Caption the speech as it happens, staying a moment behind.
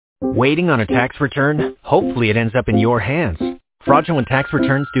Waiting on a tax return? Hopefully it ends up in your hands. Fraudulent tax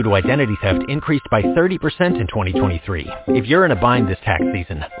returns due to identity theft increased by 30% in 2023. If you're in a bind this tax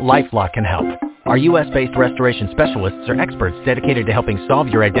season, LifeLock can help. Our U.S.-based restoration specialists are experts dedicated to helping solve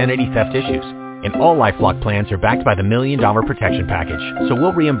your identity theft issues. And all LifeLock plans are backed by the $1 Million Protection Package. So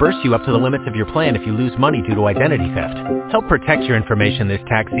we'll reimburse you up to the limits of your plan if you lose money due to identity theft. Help protect your information this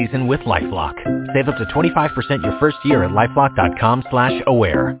tax season with LifeLock. Save up to 25% your first year at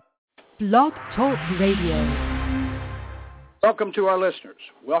LifeLock.com/aware. Blog Talk Radio. Welcome to our listeners.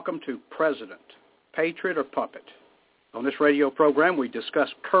 Welcome to President, Patriot, or Puppet. On this radio program, we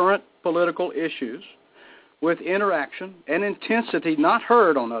discuss current political issues with interaction and intensity not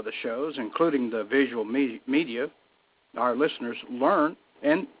heard on other shows, including the visual media. Our listeners learn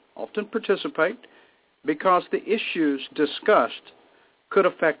and often participate because the issues discussed could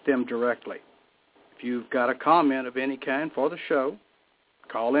affect them directly. If you've got a comment of any kind for the show,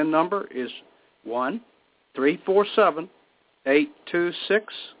 call-in number is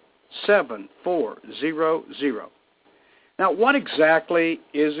 1-347-826-7400. Now, what exactly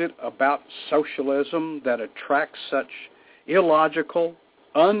is it about socialism that attracts such illogical,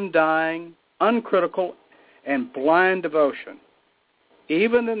 undying, uncritical, and blind devotion,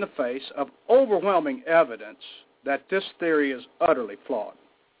 even in the face of overwhelming evidence that this theory is utterly flawed?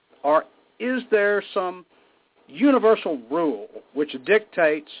 Or is there some universal rule which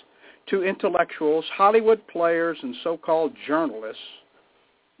dictates to intellectuals, Hollywood players, and so-called journalists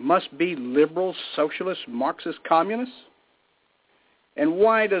must be liberals, socialists, Marxist, communists? And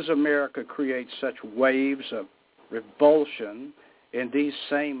why does America create such waves of revulsion in these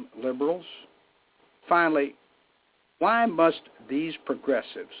same liberals? Finally, why must these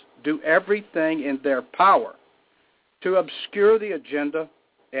progressives do everything in their power to obscure the agenda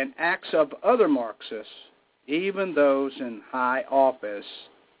and acts of other Marxists, even those in high office,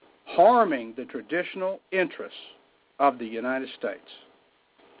 harming the traditional interests of the United States?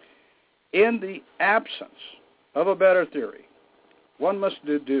 In the absence of a better theory, one must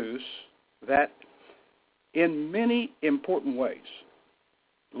deduce that in many important ways,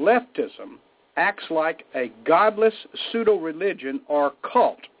 leftism acts like a godless pseudo-religion or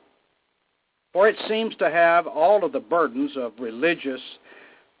cult, for it seems to have all of the burdens of religious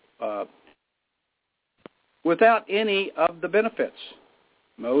without any of the benefits.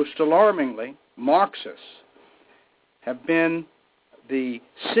 Most alarmingly, Marxists have been the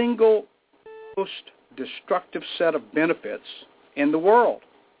single most destructive set of benefits in the world.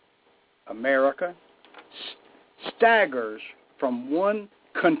 America staggers from one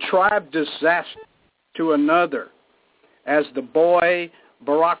contrived disaster to another as the boy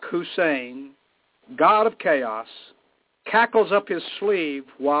Barack Hussein, god of chaos, cackles up his sleeve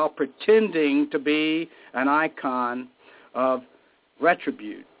while pretending to be an icon of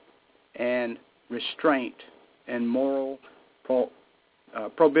retribution and restraint and moral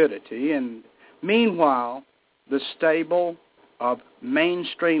probity. And meanwhile, the stable of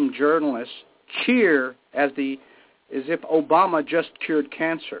mainstream journalists cheer as if Obama just cured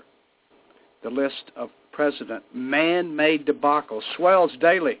cancer. The list of president man-made debacle swells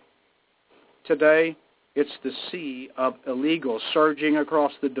daily. Today, it's the sea of illegals surging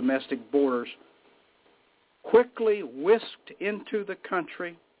across the domestic borders, quickly whisked into the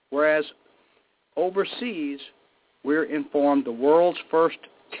country, whereas overseas, we're informed the world's first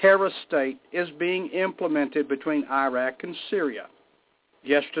terrorist state is being implemented between Iraq and Syria.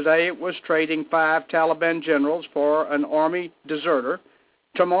 Yesterday it was trading 5 Taliban generals for an army deserter.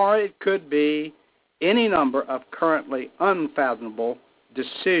 Tomorrow it could be any number of currently unfathomable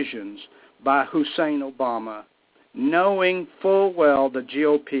decisions by Hussein Obama, knowing full well the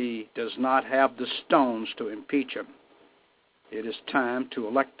GOP does not have the stones to impeach him. It is time to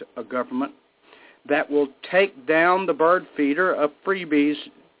elect a government that will take down the bird feeder of freebies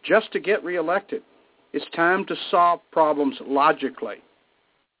just to get reelected. It's time to solve problems logically.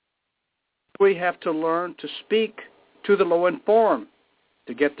 We have to learn to speak to the low-informed,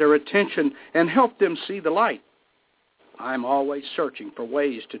 to get their attention and help them see the light. I'm always searching for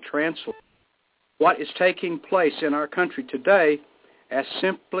ways to translate what is taking place in our country today as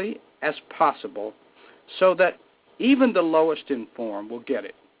simply as possible so that even the lowest informed will get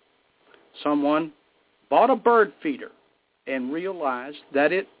it. Someone bought a bird feeder and realized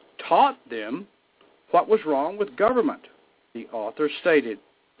that it taught them what was wrong with government. The author stated,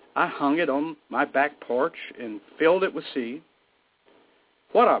 "I hung it on my back porch and filled it with seed."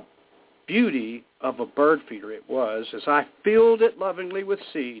 What a beauty of a bird feeder it was as I filled it lovingly with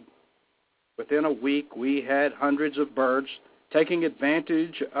seed. Within a week, we had hundreds of birds taking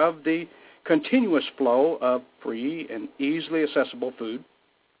advantage of the continuous flow of free and easily accessible food.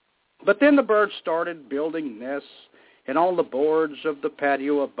 But then the birds started building nests and on the boards of the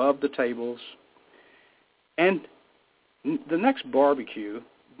patio above the tables. And the next barbecue,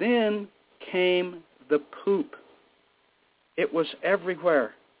 then came the poop. It was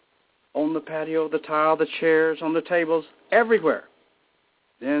everywhere. On the patio, the tile, the chairs, on the tables, everywhere.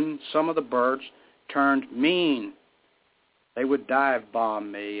 Then some of the birds turned mean. They would dive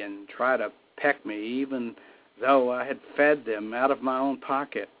bomb me and try to peck me, even though I had fed them out of my own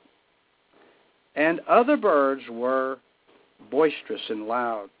pocket. And other birds were boisterous and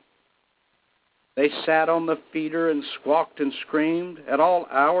loud. They sat on the feeder and squawked and screamed at all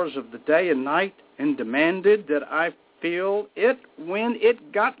hours of the day and night and demanded that I fill it when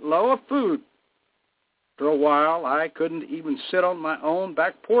it got low of food. For a while, I couldn't even sit on my own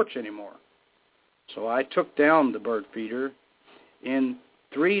back porch anymore. So I took down the bird feeder. In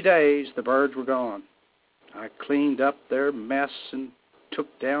 3 days, the birds were gone. I cleaned up their mess and took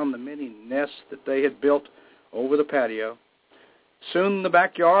down the many nests that they had built over the patio. Soon the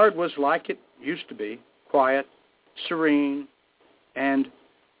backyard was like it used to be, quiet, serene, and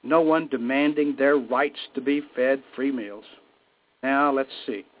no one demanding their rights to be fed free meals. Now, let's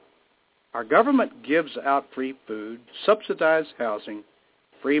see. Our government gives out free food, subsidized housing,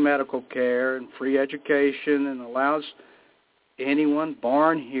 free medical care, and free education, and allows anyone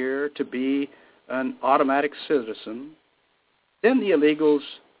born here to be an automatic citizen. Then the illegals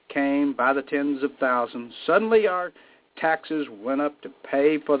came by the tens of thousands. Suddenly our taxes went up to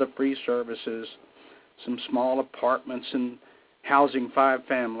pay for the free services, some small apartments and housing 5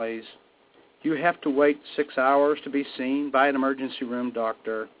 families. You have to wait 6 hours to be seen by an emergency room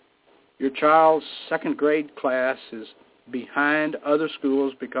doctor. Your child's second grade class is behind other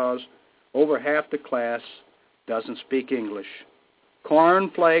schools because over half the class doesn't speak English.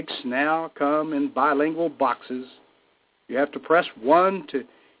 Corn flakes now come in bilingual boxes. You have to press 1 to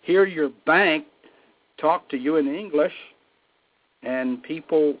hear your bank talk to you in English, and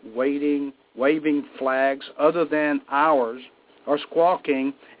people waving flags other than ours are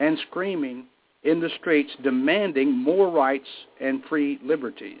squawking and screaming in the streets, demanding more rights and free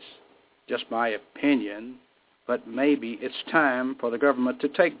liberties. Just my opinion, but maybe it's time for the government to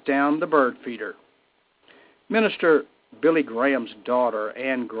take down the bird feeder. Minister Billy Graham's daughter,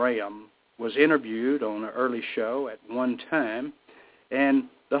 Ann Graham, was interviewed on an early show at one time, and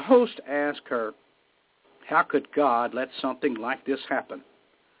the host asked her, how could God let something like this happen?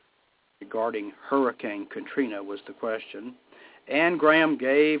 Regarding Hurricane Katrina was the question. Ann Graham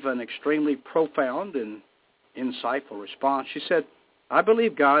gave an extremely profound and insightful response. She said, I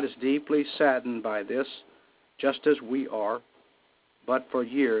believe God is deeply saddened by this, just as we are. But for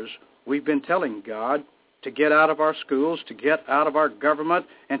years, we've been telling God to get out of our schools, to get out of our government,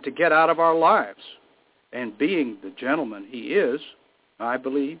 and to get out of our lives. And being the gentleman he is, I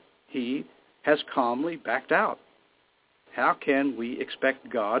believe he has calmly backed out. How can we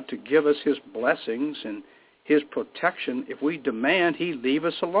expect God to give us his blessings and his protection if we demand he leave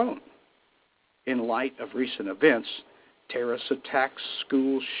us alone? In light of recent events, terrorist attacks,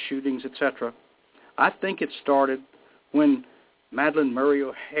 school shootings, etc., I think it started when Madeleine Murray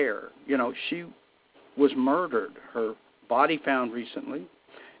O'Hair, she was murdered, her body found recently,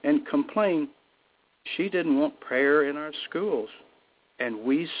 and complained she didn't want prayer in our schools. And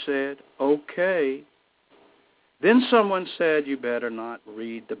we said, okay. Then someone said, you better not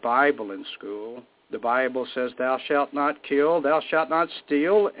read the Bible in school. The Bible says, thou shalt not kill, thou shalt not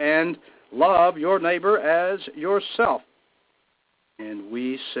steal, and love your neighbor as yourself. And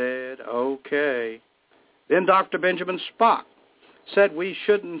we said, okay. Then Dr. Benjamin Spock said we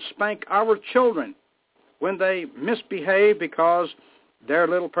shouldn't spank our children when they misbehave because their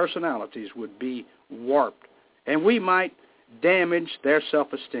little personalities would be warped, and we might damage their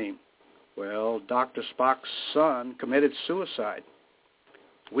self-esteem. Well, Dr. Spock's son committed suicide.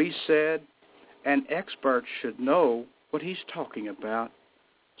 We said an expert should know what he's talking about,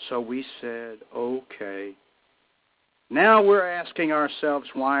 so we said, okay. Now we're asking ourselves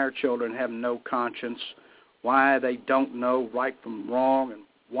why our children have no conscience, why they don't know right from wrong, and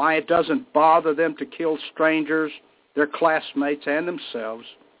why it doesn't bother them to kill strangers, their classmates, and themselves.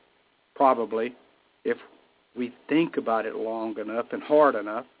 Probably, if we think about it long enough and hard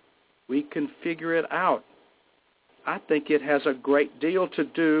enough, we can figure it out. I think it has a great deal to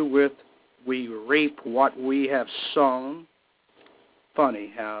do with we reap what we have sown.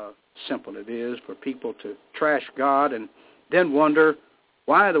 Funny how simple it is for people to trash God and then wonder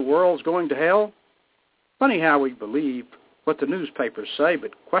why the world's going to hell. Funny how we believe what the newspapers say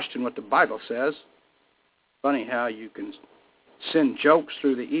but question what the Bible says. Funny how you can send jokes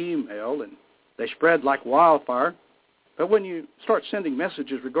through the email and they spread like wildfire. But when you start sending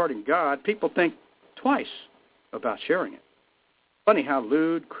messages regarding God, people think twice about sharing it. Funny how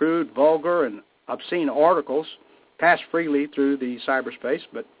lewd, crude, vulgar, and obscene articles pass freely through the cyberspace,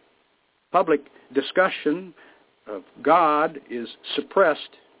 but public discussion of God is suppressed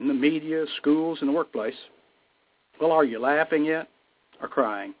in the media, schools, and the workplace. Well, are you laughing yet or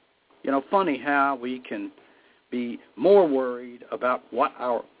crying? Funny how we can be more worried about what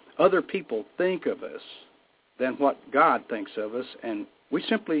our other people think of us than what God thinks of us, and we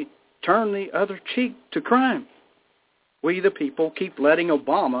simply turn the other cheek to crime. We, the people, keep letting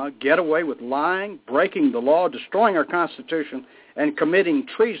Obama get away with lying, breaking the law, destroying our Constitution, and committing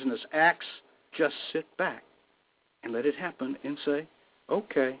treasonous acts. Just sit back and let it happen and say,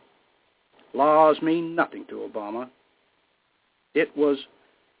 okay. Laws mean nothing to Obama. It was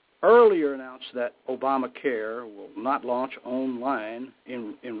earlier announced that Obamacare will not launch online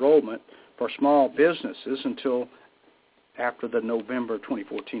enrollment for small businesses until after the November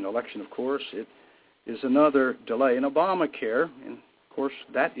 2014 election, of course. It is another delay in Obamacare, and of course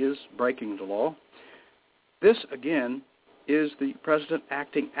that is breaking the law. This, again, is the president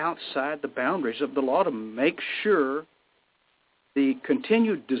acting outside the boundaries of the law to make sure the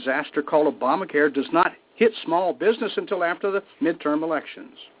continued disaster called Obamacare does not hit small business until after the midterm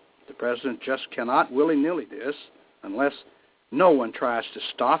elections. The president just cannot willy-nilly this unless no one tries to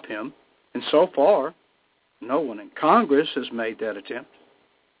stop him, and so far, no one in Congress has made that attempt.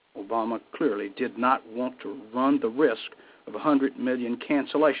 Obama clearly did not want to run the risk of 100 million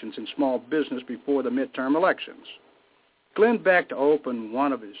cancellations in small business before the midterm elections. Glenn Beck opened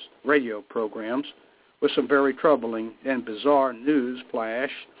one of his radio programs with some very troubling and bizarre news flash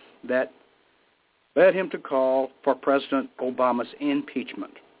that led him to call for President Obama's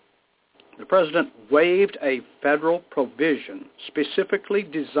impeachment. The president waived a federal provision specifically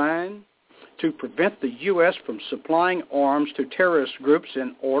designed to prevent the U.S. from supplying arms to terrorist groups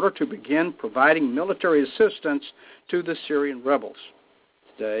in order to begin providing military assistance to the Syrian rebels.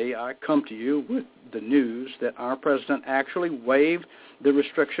 Today, I come to you with the news that our president actually waived the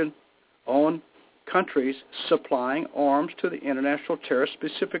restriction on countries supplying arms to the international terrorists,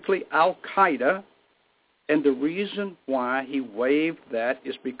 specifically Al-Qaeda. And the reason why he waived that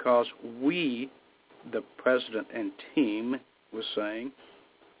is because we, the president and team, was saying,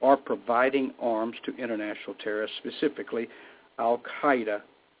 are providing arms to international terrorists, specifically Al-Qaeda,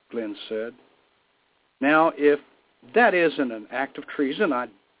 Glenn said. Now, if that isn't an act of treason, I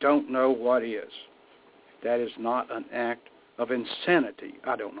don't know what is. If that is not an act of insanity,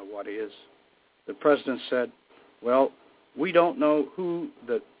 I don't know what is. The president said, well, we don't know who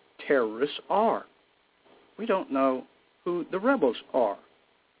the terrorists are. We don't know who the rebels are.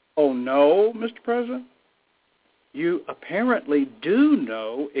 Oh, no, Mr. President? You apparently do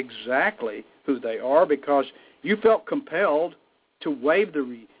know exactly who they are because you felt compelled to waive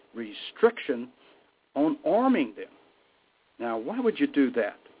the restriction on arming them. Now, why would you do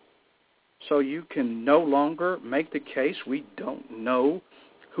that? So you can no longer make the case we don't know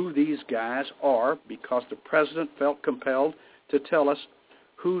who these guys are because the president felt compelled to tell us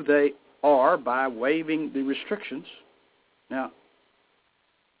who they are by waiving the restrictions. Now,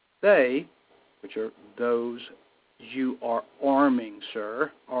 they, which are those you are arming,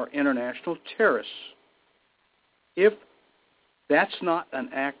 sir, are international terrorists. If that's not an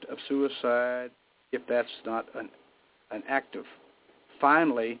act of suicide, if that's not an act of,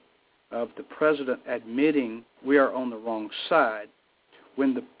 finally, of the president admitting we are on the wrong side,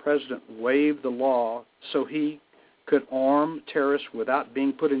 when the president waived the law so he could arm terrorists without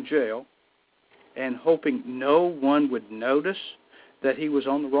being put in jail and hoping no one would notice that he was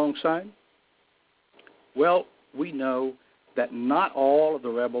on the wrong side? Well, we know that not all of the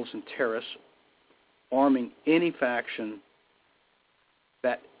rebels and terrorists arming any faction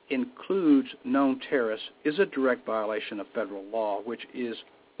that includes known terrorists is a direct violation of federal law, which is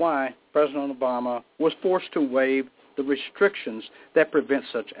why President Obama was forced to waive the restrictions that prevent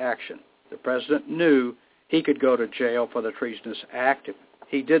such action. The president knew he could go to jail for the treasonous act if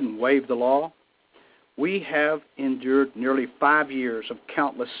he didn't waive the law. We have endured nearly 5 years of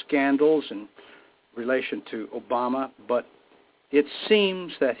countless scandals in relation to Obama, but it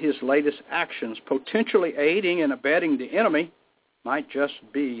seems that his latest actions, potentially aiding and abetting the enemy, might just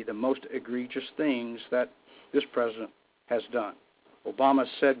be the most egregious things that this president has done. Obama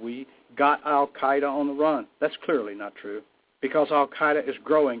said we got Al-Qaeda on the run. That's clearly not true because Al-Qaeda is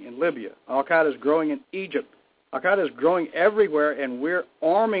growing in Libya. Al-Qaeda is growing in Egypt. Al-Qaeda is growing everywhere, and we're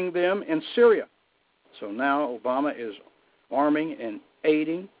arming them in Syria. So now Obama is arming and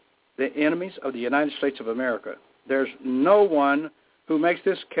aiding the enemies of the United States of America. There's no one who makes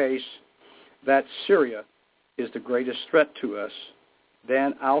this case that Syria is the greatest threat to us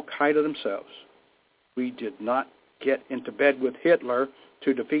than Al-Qaeda themselves. We did not get into bed with Hitler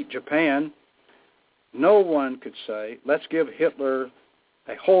to defeat Japan. No one could say, let's give Hitler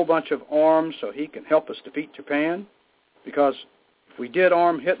a whole bunch of arms so he can help us defeat Japan, because if we did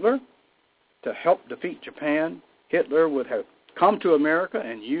arm Hitler to help defeat Japan, Hitler would have come to America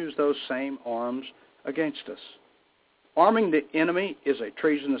and used those same arms against us. Arming the enemy is a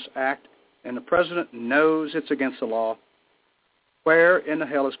treasonous act, and the president knows it's against the law. Where in the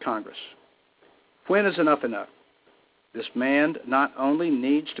hell is Congress? When is enough enough? This man not only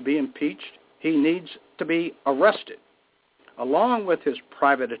needs to be impeached, he needs to be arrested, along with his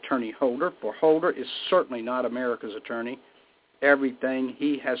private attorney Holder, for Holder is certainly not America's attorney. Everything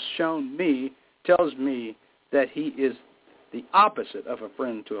he has shown me tells me that he is the opposite of a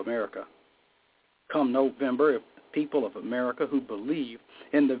friend to America. Come November, if the people of America who believe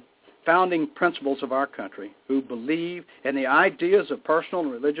in the founding principles of our country, who believe in the ideas of personal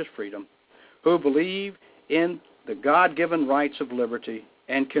and religious freedom, who believe in the God-given rights of liberty,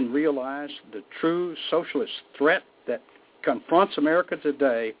 and can realize the true socialist threat that confronts America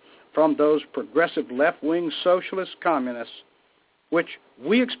today from those progressive left-wing socialist communists, which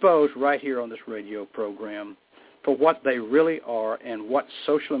we expose right here on this radio program for what they really are and what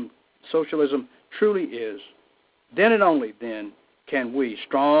socialism truly is, then and only then can we,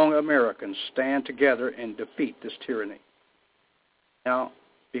 strong Americans, stand together and defeat this tyranny. Now,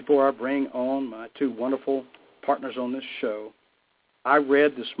 before I bring on my two wonderful partners on this show, I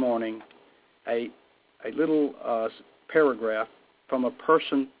read this morning a little paragraph from a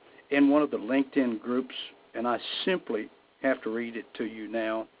person in one of the LinkedIn groups, and I simply have to read it to you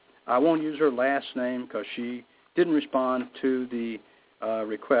now. I won't use her last name because she didn't respond to the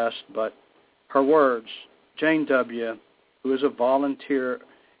request, but her words, Jane W., who is a volunteer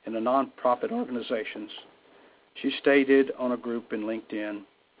in a nonprofit organizations, she stated on a group in LinkedIn,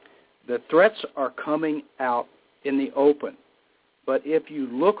 the threats are coming out in the open, but if you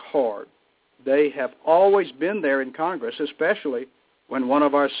look hard, they have always been there in Congress, especially when one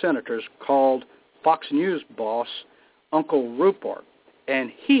of our senators called Fox News boss Uncle Rupert,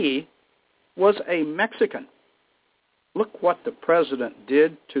 and he was a Mexican. Look what the president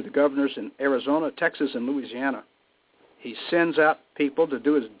did to the governors in Arizona, Texas, and Louisiana. He sends out people to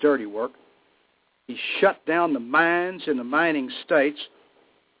do his dirty work. He shut down the mines in the mining states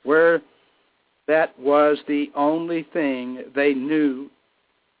where that was the only thing they knew,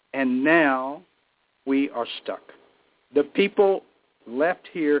 and now we are stuck. The people left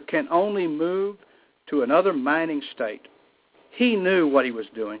here can only move to another mining state. He knew what he was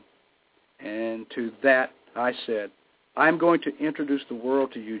doing, and to that I said, I'm going to introduce the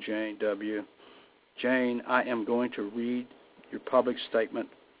world to you, Jane W. Jane, I am going to read your public statement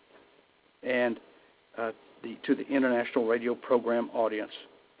and to the international radio program audience.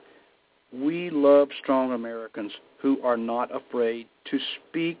 We love strong Americans who are not afraid to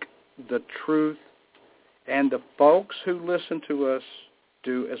speak the truth, and the folks who listen to us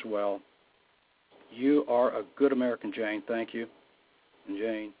do as well. You are a good American, Jane. Thank you. And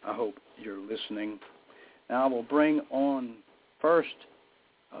Jane, I hope you're listening. Now I will bring on first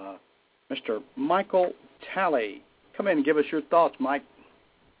Mr. Michael Talley. Come in and give us your thoughts, Mike.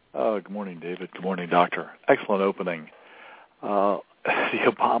 Good morning, David. Good morning, Doctor. Excellent opening. The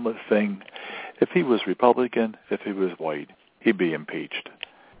Obama thing, if he was Republican, if he was white, he'd be impeached.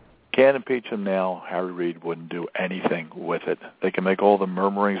 Can't impeach him now. Harry Reid wouldn't do anything with it. They can make all the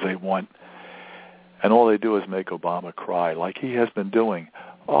murmurings they want, and all they do is make Obama cry like he has been doing.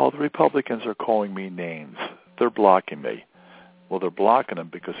 Oh, the Republicans are calling me names. They're blocking me. Well, they're blocking him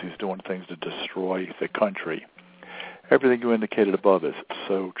because he's doing things to destroy the country. Everything you indicated above is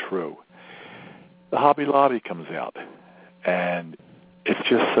so true. The Hobby Lobby comes out, and it's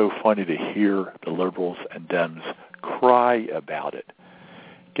just so funny to hear the liberals and Dems cry about it.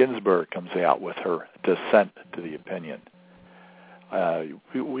 Ginsburg comes out with her dissent to the opinion.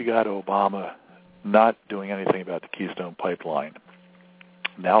 We got Obama not doing anything about the Keystone Pipeline.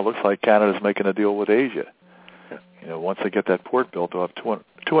 Now it looks like Canada's making a deal with Asia. You know, once they get that port built, they'll have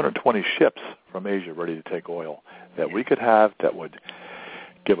 220 ships from Asia ready to take oil that we could have that would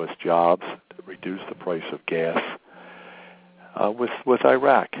give us jobs, to reduce the price of gas. With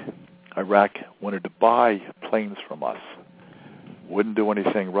Iraq. Iraq wanted to buy planes from us. Wouldn't do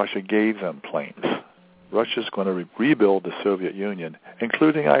anything. Russia gave them planes. Russia's going to rebuild the Soviet Union,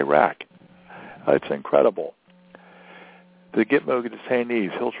 including Iraq. It's incredible. The Gitmo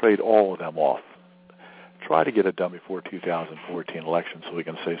detainees, he'll trade all of them off. Try to get it done before 2014 election so we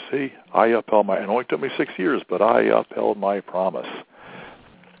can say, see, I upheld it only took me 6 years, but I upheld my promise.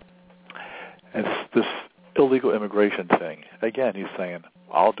 And this illegal immigration thing. Again, he's saying,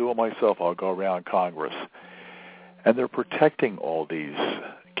 I'll do it myself. I'll go around Congress. And they're protecting all these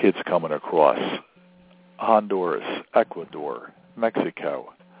kids coming across Honduras, Ecuador,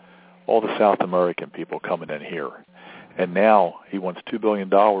 Mexico, all the South American people coming in here. And now he wants $2 billion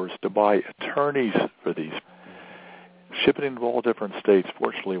to buy attorneys for these, shipping into all different states.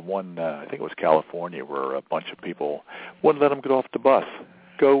 Fortunately, one, I think it was California, where a bunch of people wouldn't let them get off the bus.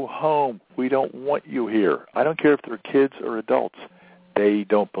 Go home. We don't want you here. I don't care if they're kids or adults. They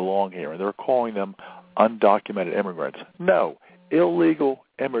don't belong here. And they're calling them undocumented immigrants. No, illegal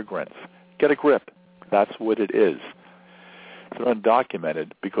immigrants. Get a grip. That's what it is. They're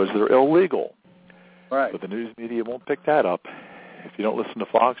undocumented because they're illegal. Right. But the news media won't pick that up. If you don't listen to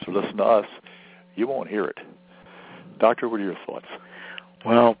Fox or listen to us, you won't hear it. Doctor, what are your thoughts?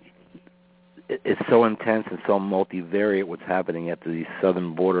 Well, it's so intense and so multivariate what's happening at the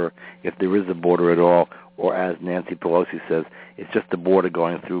southern border, if there is a border at all, or as Nancy Pelosi says, it's just a border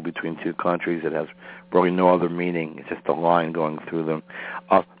going through between two countries. It has really no other meaning. It's just a line going through them.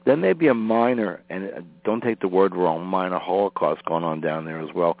 There may be a minor, and don't take the word wrong, minor Holocaust going on down there as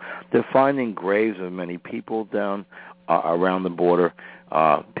well. They're finding graves of many people down around the border.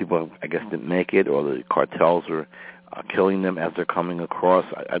 People, I guess, didn't make it, or the cartels are killing them as they're coming across.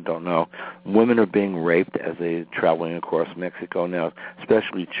 I don't know. Women are being raped as they're traveling across Mexico now,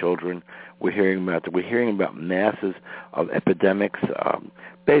 especially children. We're hearing about masses of epidemics,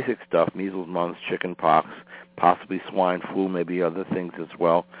 basic stuff: measles, mumps, chicken pox, possibly swine flu, maybe other things as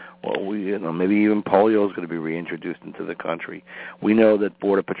well. Well, maybe even polio is going to be reintroduced into the country. We know that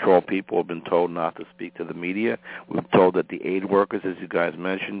Border Patrol people have been told not to speak to the media. We've been told that the aid workers, as you guys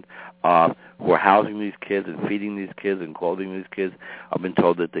mentioned, who are housing these kids and feeding these kids and clothing these kids, have been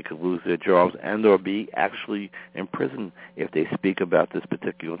told that they could lose their jobs and or be actually in prison if they speak about this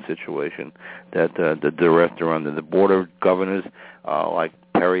particular situation that the duress are under. The border governors, like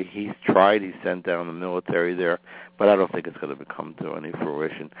Perry, he's sent down the military there, but I don't think it's going to come to any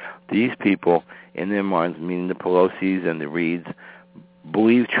fruition. These people, in their minds, meaning the Pelosi's and the Reeds,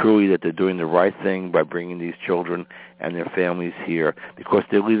 believe truly that they're doing the right thing by bringing these children and their families here because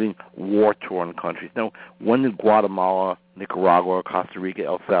they're leaving war-torn countries. Now, when did Guatemala, Nicaragua, Costa Rica,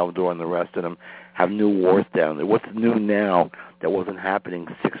 El Salvador, and the rest of them have new wars down there? What's new now that wasn't happening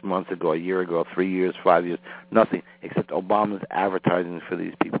 6 months ago, a year ago, 3 years, 5 years? Nothing, except Obama's advertising for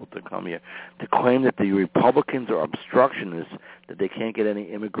these people to come here. To claim that the Republicans are obstructionists, that they can't get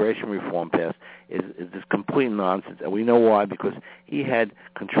any immigration reform passed, is just complete nonsense. And we know why, because he had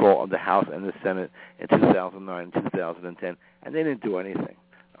control of the House and the Senate in 2009 and 2010, and they didn't do anything.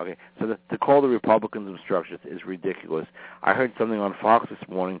 Okay, so to call the Republicans obstructionists is ridiculous. I heard something on Fox this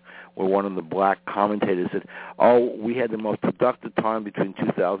morning where one of the black commentators said, we had the most productive time between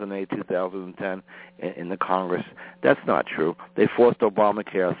 2008 and 2010 in the Congress. That's not true. They forced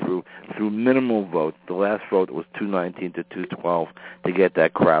Obamacare through minimal votes. The last vote was 219 to 212 to get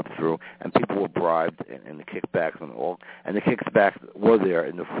that crap through, and people were bribed and the kickbacks and all. And the kickbacks were there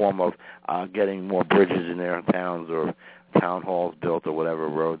in the form of getting more bridges in their towns or town halls built or whatever,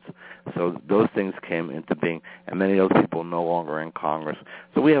 roads. So those things came into being, and many of those people are no longer in Congress.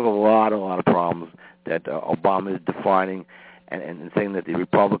 So we have a lot of problems that Obama is defining and saying that the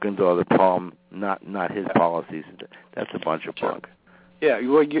Republicans are the problem, not his policies. That's a bunch of bunk. Yeah,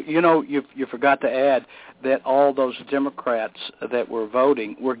 well, you forgot to add that all those Democrats that were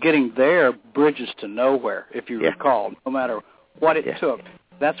voting were getting their bridges to nowhere, if you recall, no matter what it took.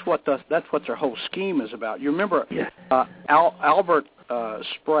 That's what their whole scheme is about. You remember Albert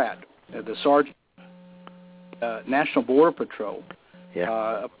Spratt, the sergeant, National Border Patrol,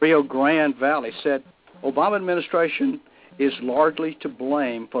 Rio Grande Valley, said Obama administration is largely to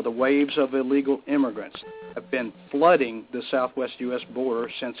blame for the waves of illegal immigrants that have been flooding the southwest U.S. border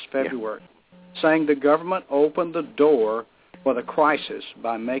since February, saying the government opened the door for the crisis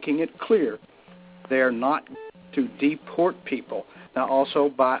by making it clear they're not to deport people. Now, also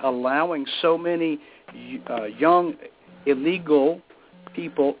by allowing so many young illegal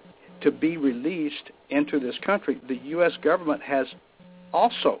people to be released into this country, the U.S. government has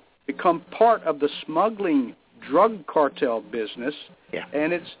also become part of the smuggling drug cartel business,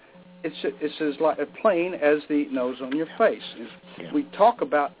 and it's as plain as the nose on your face. We talk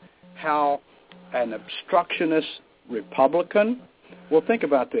about how an obstructionist Republican, well, think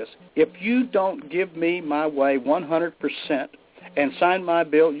about this. If you don't give me my way 100%, and sign my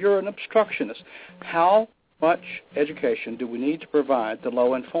bill, you're an obstructionist. How much education do we need to provide the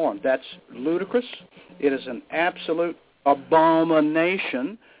low-informed? That's ludicrous. It is an absolute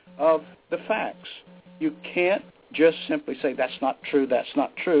abomination of the facts. You can't just simply say, that's not true,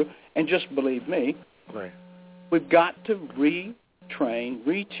 and just believe me. Right. We've got to retrain,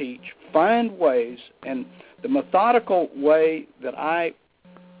 reteach, find ways, and the methodical way that I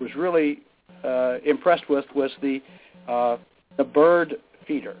was really impressed with was the bird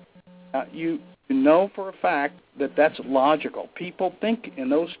feeder. You know for a fact that that's logical. People think in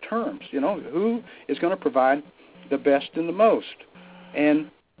those terms. Who is going to provide the best and the most?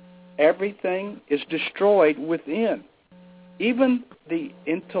 And everything is destroyed within. Even the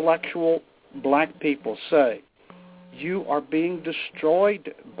intellectual black people say, you are being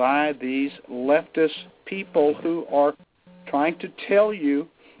destroyed by these leftist people who are trying to tell you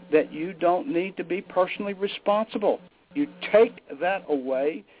that you don't need to be personally responsible. You take that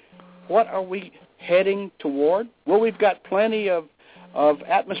away, what are we heading toward? Well, we've got plenty of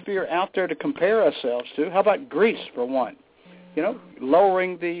atmosphere out there to compare ourselves to. How about Greece, for one?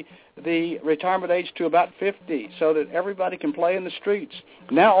 Lowering the retirement age to about 50 so that everybody can play in the streets.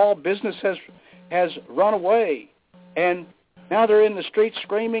 Now all business has run away, and now they're in the streets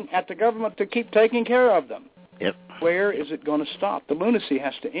screaming at the government to keep taking care of them. Yep. Where is it going to stop? The lunacy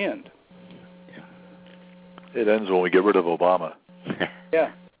has to end. It ends when we get rid of Obama.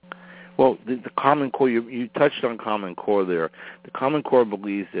 Yeah. Well, the Common Core, you touched on Common Core there. The Common Core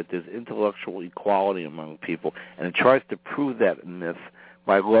believes that there's intellectual equality among people, and it tries to prove that myth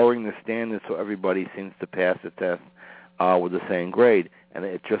by lowering the standards so everybody seems to pass the test with the same grade. And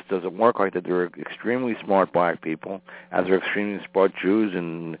it just doesn't work like that. There are extremely smart black people, as are extremely smart Jews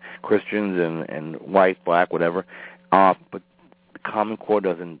and Christians and white, black, whatever. But the Common Core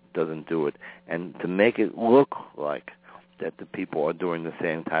doesn't do it. And to make it look like that the people are doing the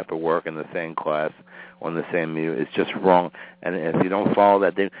same type of work in the same class on the same milieu, it's just wrong. And if you don't follow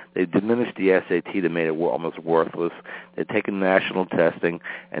that, they diminished the SAT. They made it almost worthless. They've taken national testing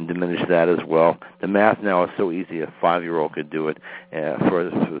and diminished that as well. The math now is so easy, a 5-year-old could do it for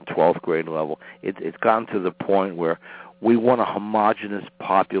the 12th grade level. It's gotten to the point where we want a homogenous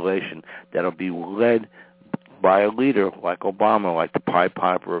population that'll be led by a leader like Obama, like the Pied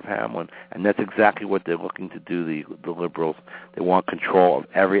Piper of Hamelin, and that's exactly what they're looking to do, the liberals. They want control of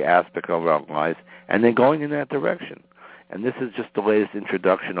every aspect of our lives, and they're going in that direction. And this is just the latest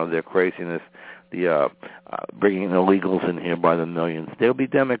introduction of their craziness, the bringing illegals in here by the millions. There'll be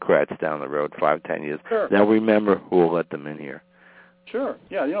Democrats down the road 5-10 years. Sure. They'll remember who will let them in here. Sure.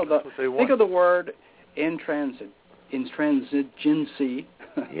 Yeah, think of the word intransigency,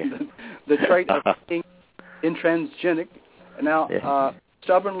 the trait of being intransigent. Now,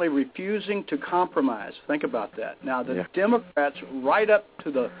 stubbornly refusing to compromise. Think about that. Now, the Democrats, right up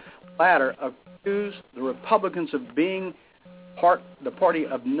to the ladder, accuse the Republicans of being the party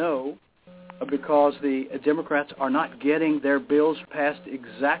of no, because the Democrats are not getting their bills passed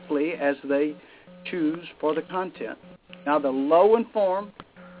exactly as they choose for the content. Now, the low-informed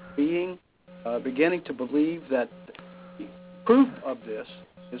beginning to believe that the proof of this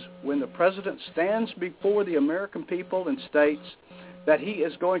is when the president stands before the American people and states that he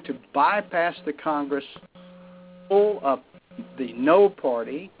is going to bypass the Congress full of the no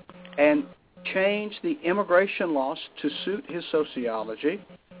party and change the immigration laws to suit his sociology.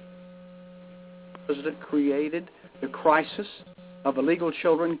 The president created the crisis of illegal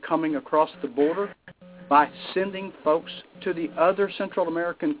children coming across the border by sending folks to the other Central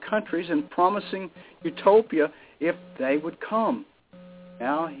American countries and promising utopia if they would come.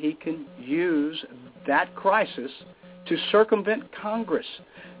 Now he can use that crisis to circumvent Congress,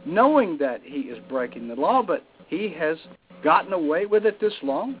 knowing that he is breaking the law, but he has gotten away with it this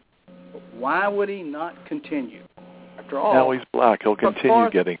long. Why would he not continue? After all, now he's black. He'll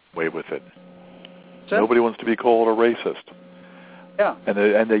continue getting away with it. Nobody wants to be called a racist. Yeah.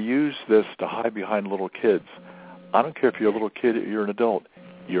 And they use this to hide behind little kids. I don't care if you're a little kid or you're an adult.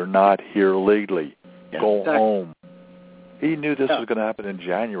 You're not here legally. Go home. He knew this was going to happen in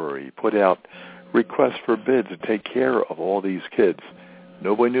January. He put out requests for bids to take care of all these kids.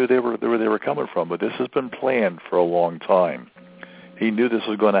 Nobody knew where they were coming from, but this has been planned for a long time. He knew this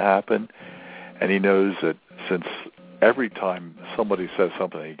was going to happen, and he knows that since every time somebody says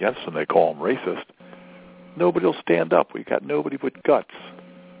something against him, they call him racist, nobody will stand up. We got nobody with guts.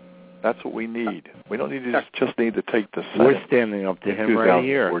 That's what we need. We don't need to just need to take the Senate. We're standing up to him right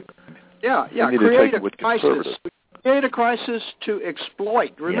here. Yeah. Create a crisis. Create a crisis to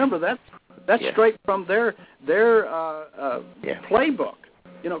exploit. Remember that's straight from their playbook.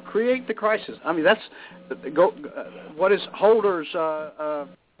 Create the crisis. I mean, that's what is Holder's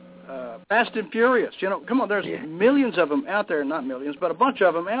Fast and Furious. Come on, there's millions of them out there, not millions, but a bunch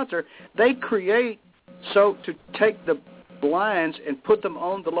of them out there. They create so to take the blinds and put them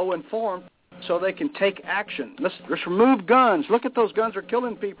on the low-informed so they can take action. Let's remove guns. Look at those guns are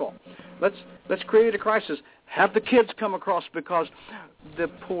killing people. Let's create a crisis. Have the kids come across, because the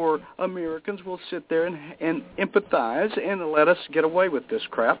poor Americans will sit there and empathize and let us get away with this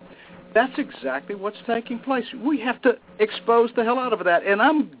crap. That's exactly what's taking place. We have to expose the hell out of that, and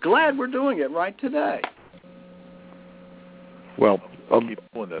I'm glad we're doing it right today. Well,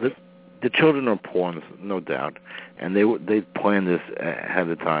 the children are pawns, no doubt, and they planned this ahead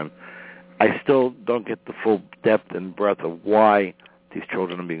of time. I still don't get the full depth and breadth of why these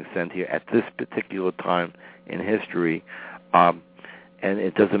children are being sent here at this particular time in history, and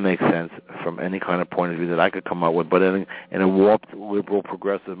it doesn't make sense from any kind of point of view that I could come up with. But in a warped, liberal,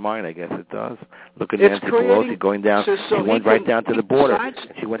 progressive mind, I guess it does. Look at Nancy Pelosi going down. She went right down to the border.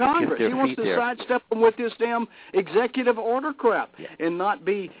 She went to kiss their feet there. He wants to sidestep them with this damn executive order crap and not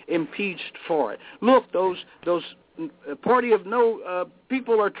be impeached for it. Look, those party of no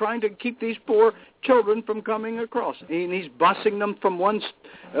people are trying to keep these poor children from coming across. And he's busing them from one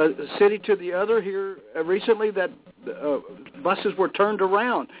city to the other. Here recently, that buses were turned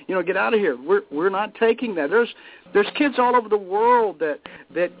around. Get out of here. We're not taking that. There's kids all over the world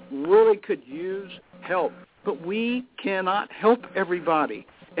that really could use help, but we cannot help everybody,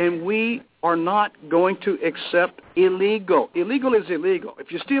 and we are not going to accept illegal. Illegal is illegal.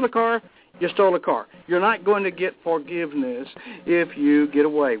 If you steal a car, you stole a car. You're not going to get forgiveness if you get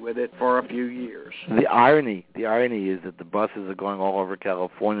away with it for a few years. The irony is that the buses are going all over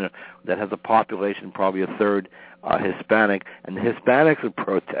California that has a population probably a third Hispanic, and the Hispanics are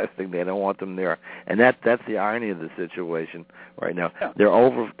protesting. They don't want them there, and that's the irony of the situation right now. Yeah.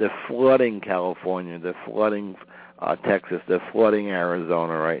 They're flooding California. They're flooding Texas. They're flooding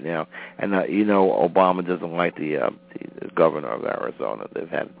Arizona right now, and Obama doesn't like the governor of Arizona. They've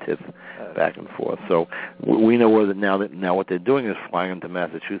had tiff back and forth. So we know where now what they're doing is flying into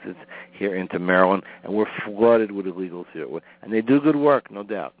Massachusetts, here into Maryland, and we're flooded with illegals here. And they do good work, no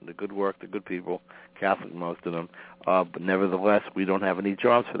doubt. They're good work. They're good people, Catholic most of them. But nevertheless, we don't have any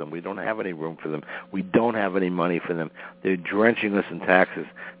jobs for them. We don't have any room for them. We don't have any money for them. They're drenching us in taxes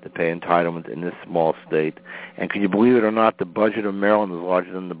to pay entitlements in this small state. And can you believe it or not, the budget of Maryland is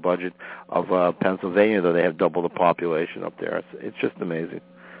larger than the budget of Pennsylvania, though they have double the population up there. It's just amazing.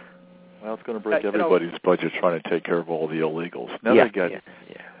 Well, it's going to break everybody's budget trying to take care of all the illegals. Now they got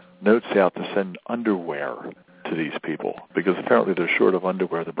notes out to send underwear to these people because apparently they're short of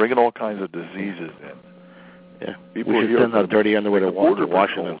underwear. They're bringing all kinds of diseases in. Yeah, people should send out dirty underwear to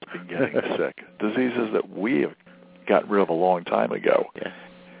washing them. Been getting sick. Diseases that we have gotten rid of a long time ago. Yeah.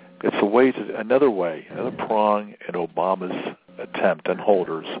 It's another prong in Obama's attempt and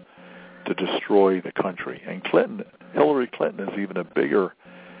holders to destroy the country. And Hillary Clinton is even a bigger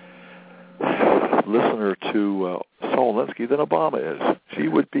listener to Saul Alinsky than Obama is. She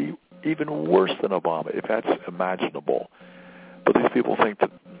would be even worse than Obama if that's imaginable. But these people think that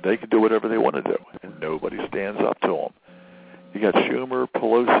they can do whatever they want to do, and nobody stands up to them. You got Schumer,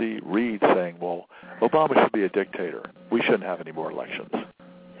 Pelosi, Reid saying, well, Obama should be a dictator. We shouldn't have any more elections.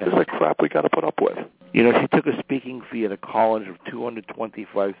 It's the crap we got to put up with. She took a speaking fee at a college of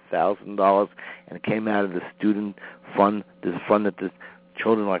 $225,000, and it came out of the student fund, this fund that the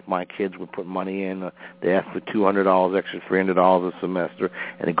children like my kids would put money in. They asked for $200 extra, $300 a semester,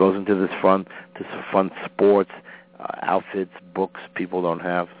 and it goes into this fund to fund sports, outfits, books people don't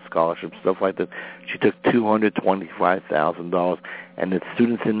have, scholarships, stuff like that. She took $225,000, and the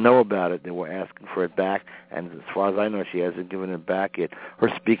students didn't know about it. They were asking for it back, and as far as I know, she hasn't given it back yet. Her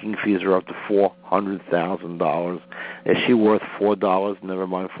speaking fees are up to $400,000. Is she worth $4? Never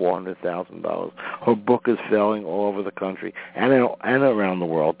mind $400,000. Her book is selling all over the country and around the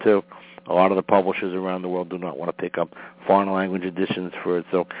world too. A lot of the publishers around the world do not want to pick up foreign language editions for it.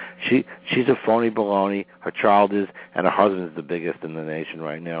 So she's a phony baloney. Her child is, and her husband is the biggest in the nation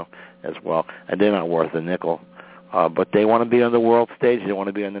right now as well. And they're not worth a nickel. But they want to be on the world stage. They want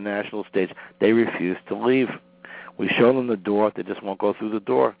to be on the national stage. They refuse to leave. We show them the door. They just won't go through the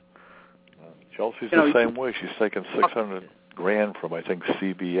door. Chelsea's the same way. She's taking $600,000 from, I think,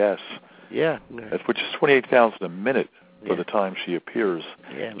 CBS. Yeah. Which is $28,000 a minute. For the time she appears,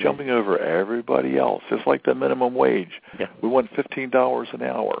 jumping over everybody else. It's like the minimum wage. Yeah. We want $15 an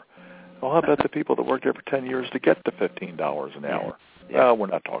hour. Well, how about the people that worked there for 10 years to get the $15 an hour? Yeah. Well, we're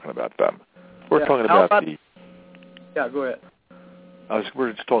not talking about them. We're talking about the... Yeah, go ahead.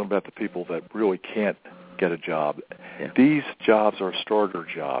 We're just talking about the people that really can't get a job. Yeah. These jobs are starter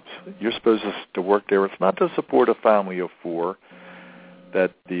jobs. You're supposed to work there. It's not to support a family of 4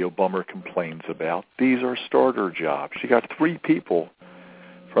 that the Obama complains about. These are starter jobs. You got 3 people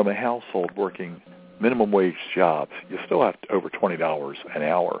from a household working minimum wage jobs. You still have over $20 an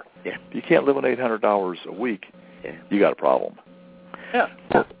hour. Yeah. You can't live on $800 a week. Yeah. You got a problem. Yeah.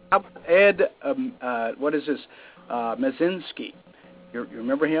 Ed, Mazinski. You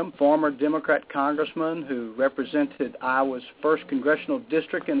remember him? Former Democrat congressman who represented Iowa's 1st Congressional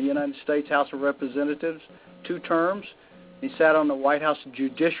District in the United States House of Representatives, 2 terms. He sat on the White House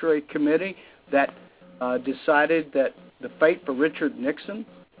Judiciary Committee that decided that the fate for Richard Nixon.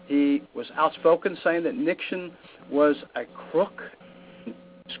 He was outspoken, saying that Nixon was a crook,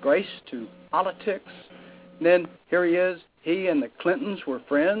 disgrace to politics. And then here he is. He and the Clintons were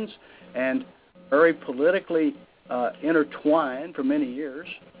friends and very politically intertwined for many years.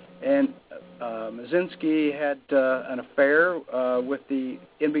 And Mazinski had an affair with the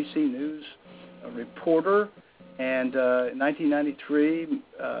NBC News reporter. And in 1993,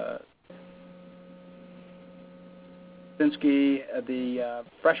 Mazinski, the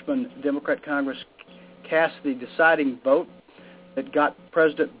freshman Democrat Congress, cast the deciding vote that got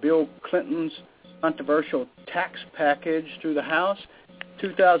President Bill Clinton's controversial tax package through the House.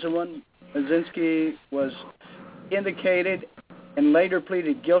 2001, Mazinski was indicated and later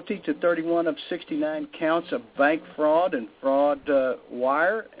pleaded guilty to 31 of 69 counts of bank fraud and fraud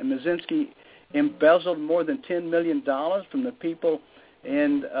wire. And Mazinski embezzled more than $10 million from the people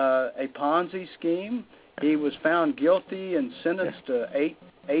in a Ponzi scheme. He was found guilty and sentenced to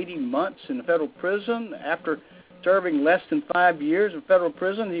 80 months in the federal prison. After serving less than 5 years in federal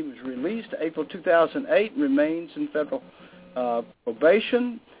prison, he was released April 2008 and remains in federal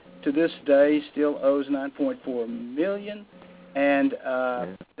probation. To this day, still owes $9.4 million. And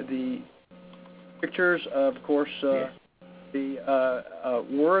the pictures, of course, the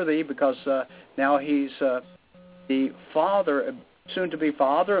worthy because now he's the father, soon-to-be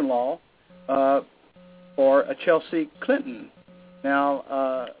father-in-law for Chelsea Clinton.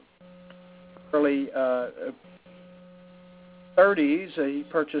 Now, early 30s, he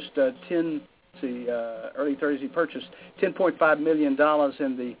purchased early 30s, he purchased $10.5 million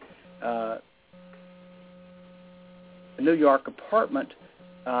in the New York apartment.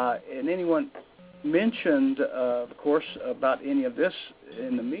 And anyone mentioned, of course, about any of this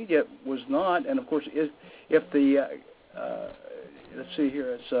in the media was not. And, of course, if the, let's see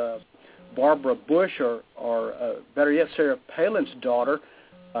here, it's Barbara Bush or better yet, Sarah Palin's daughter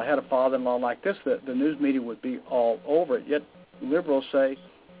had a father-in-law like this, the news media would be all over it. Yet liberals say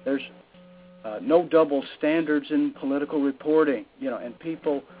there's no double standards in political reporting, and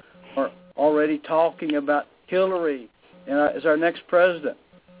people are already talking about Hillary as our next president.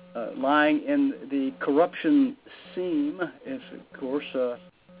 Lying in the corruption seam is, of course,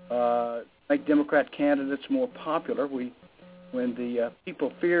 make Democrat candidates more popular. When the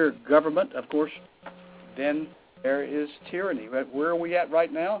people fear government, of course, then there is tyranny. But where are we at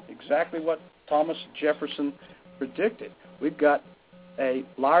right now? Exactly what Thomas Jefferson predicted. We've got a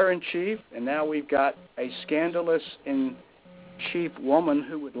liar-in-chief, and now we've got a scandalous-in-chief woman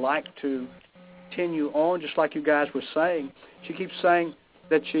who would like to continue on, just like you guys were saying. She keeps saying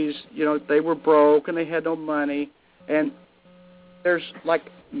that she's, they were broke and they had no money, and there's like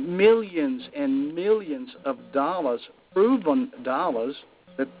millions and millions of dollars, proven dollars,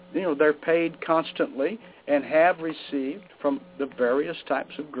 that, they're paid constantly and have received from the various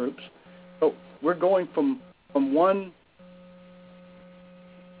types of groups. So we're going from one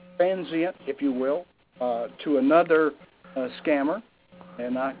transient, if you will, to another scammer.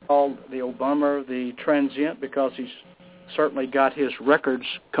 And I called the Obama the transient because he's certainly got his records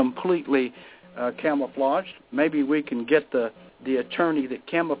completely camouflaged. Maybe we can get the attorney that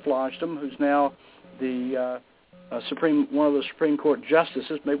camouflaged him, who's now the one of the Supreme Court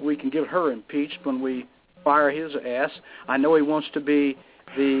justices. Maybe we can get her impeached when we fire his ass. I know he wants to be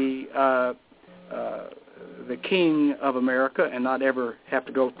the king of America and not ever have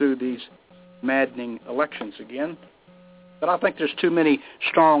to go through these maddening elections again. But I think there's too many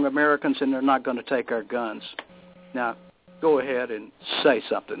strong Americans, and they're not going to take our guns. Now, go ahead and say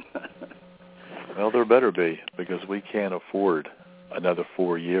something. Well, there better be, because we can't afford another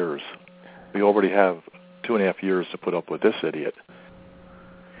 4 years. We already have 2.5 years to put up with this idiot.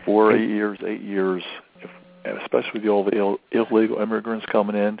 8 years, especially with all the illegal immigrants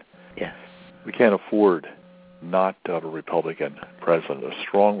coming in. Yes. We can't afford not to have a Republican president, a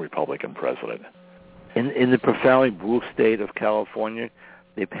strong Republican president. In the profoundly blue state of California,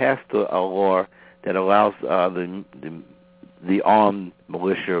 they passed a law that allows the armed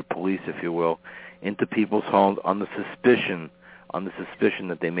militia, police, if you will, into people's homes on the suspicion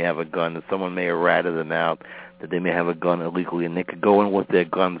that they may have a gun, that someone may have ratted them out, that they may have a gun illegally, and they could go in with their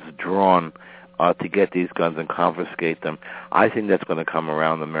guns drawn to get these guns and confiscate them. I think that's going to come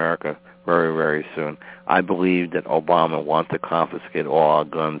around America very, very soon. I believe that Obama wants to confiscate all our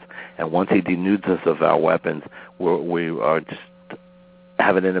guns, and once he denudes us of our weapons, we are just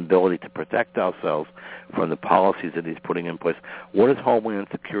have an inability to protect ourselves from the policies that he's putting in place. What does Homeland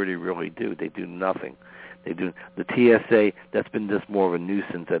Security really do? They do nothing. They do the TSA. That's been just more of a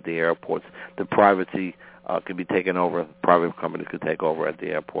nuisance at the airports. The privacy can be taken over. Private companies could take over at the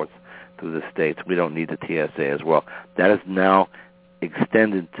airports through the states. We don't need the TSA as well. That is now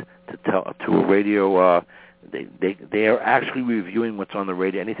extended to a radio. They are actually reviewing what's on the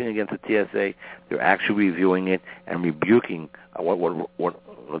radio. Anything against the TSA, they're actually reviewing it and rebuking what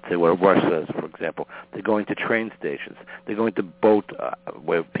let's say what Rush says, for example. They're going to train stations. They're going to boat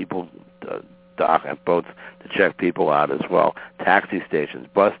where people dock at boats to check people out as well. Taxi stations,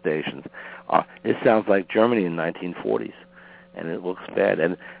 bus stations. It sounds like Germany in the 1940s, and it looks bad.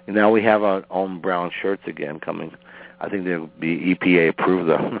 And now we have our own brown shirts again coming. I think they'll be EPA approved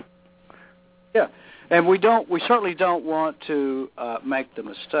though. Yeah. And we certainly don't want to make the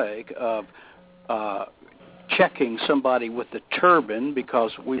mistake of checking somebody with the turban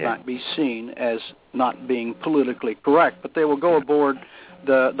because we might be seen as not being politically correct. But they will go aboard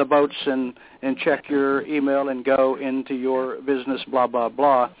the boats and check your email and go into your business, blah, blah,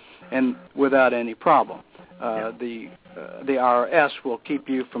 blah, and without any problem. The IRS will keep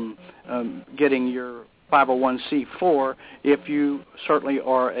you from getting your 501c4 if you certainly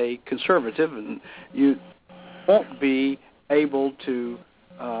are a conservative, and you won't be able to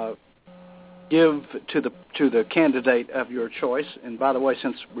give to the candidate of your choice. And by the way,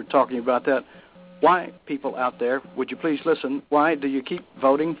 since we're talking about that, why, people out there, would you please listen, why do you keep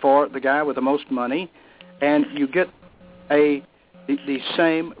voting for the guy with the most money and you get the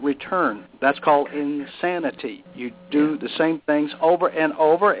same return? That's called insanity. You do the same things over and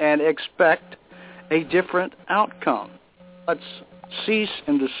over and expect a different outcome. Let's cease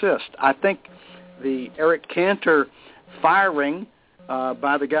and desist. I think the Eric Cantor firing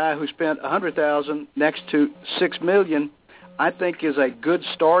by the guy who spent $100,000 next to $6 million, I think is a good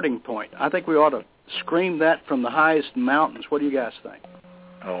starting point. I think we ought to scream that from the highest mountains. What do you guys think?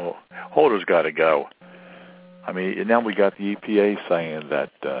 Oh, Holder's got to go. I mean, now we got the EPA saying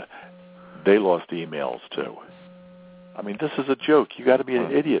that they lost emails too. I mean, this is a joke. You got to be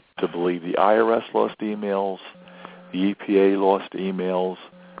an idiot to believe the IRS lost emails, the EPA lost emails.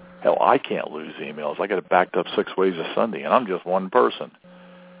 Hell, I can't lose emails. I got it backed up 6 ways a Sunday, and I'm just one person.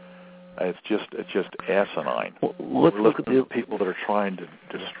 It's just asinine. Well, let's look at the people that are trying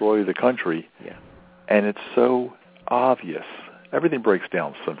to destroy the country, and it's so obvious. Everything breaks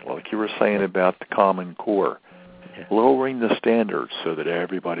down simple, like you were saying about the Common Core, lowering the standards so that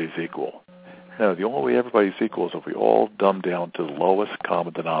everybody's equal. No, the only way everybody's equal is if we all dumb down to the lowest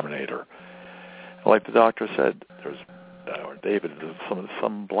common denominator. Like the doctor said, there's or David,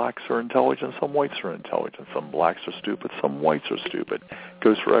 some blacks are intelligent, some whites are intelligent. Some blacks are stupid, some whites are stupid. It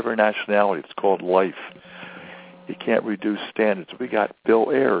goes for every nationality. It's called life. You can't reduce standards. We got Bill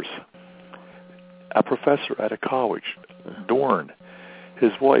Ayers, a professor at a college, Dorn,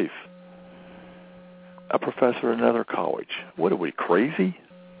 his wife, a professor at another college. What are we, crazy?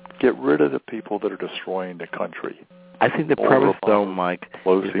 Get rid of the people that are destroying the country. I think the premise, though, Mike,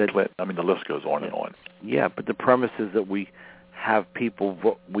 Pelosi, Clinton, I mean, the list goes on and on. Yeah, but the premise is that we have people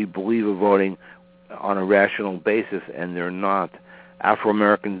we believe are voting on a rational basis, and they're not.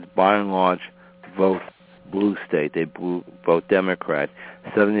 Afro-Americans, by and large, vote blue state. They vote Democrat.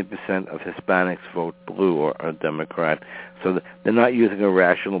 70% of Hispanics vote blue or are Democrat. So they're not using a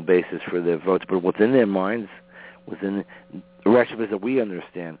rational basis for their votes. But what's in their minds, the rational basis that we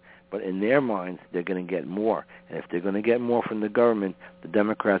understand, but in their minds, they're going to get more. And if they're going to get more from the government, the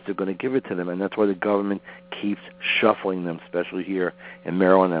Democrats are going to give it to them. And that's why the government keeps shuffling them, especially here in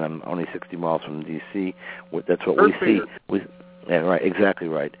Maryland. And I'm only 60 miles from D.C. That's what we see. Yeah, right, exactly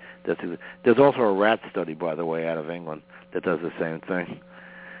right. There's also a rat study, by the way, out of England that does the same thing.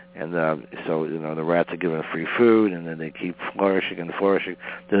 And so, the rats are given free food, and then they keep flourishing and flourishing.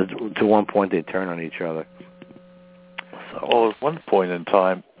 To one point, they turn on each other. So, well, at one point in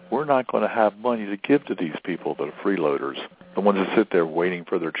time, we're not going to have money to give to these people that are freeloaders, the ones that sit there waiting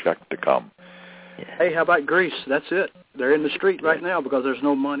for their check to come. Yeah. Hey, how about Greece? That's it. They're in the street right now because there's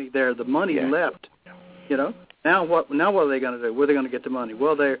no money there. The money left. Now what are they going to do? Where are they going to get the money?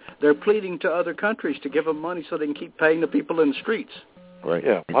 Well, they're pleading to other countries to give them money so they can keep paying the people in the streets. Right.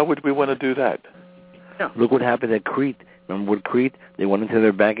 Yeah. Why would we want to do that? Yeah. Look what happened at Crete. Remember with Crete? They went into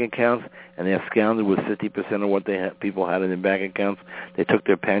their bank accounts and they absconded with 50% of what people had in their bank accounts. They took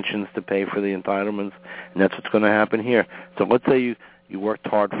their pensions to pay for the entitlements, and that's what's going to happen here. So let's say you worked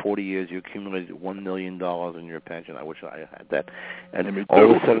hard 40 years, you accumulated $1 million in your pension. I wish I had that. And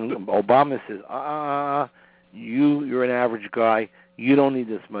all of a sudden, Obama says, you're an average guy. you don't need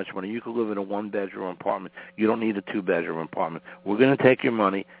this much money. You could live in a one-bedroom apartment. You don't need a two-bedroom apartment. We're going to take your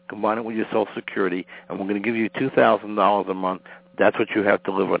money, combine it with your Social Security, and we're going to give you $2,000 a month. That's what you have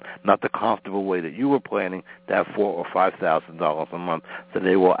to live on, not the comfortable way that you were planning to have $4,000 or $5,000 a month. So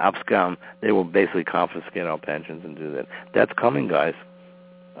they will abscond. They will basically confiscate our pensions and do that. That's coming, guys.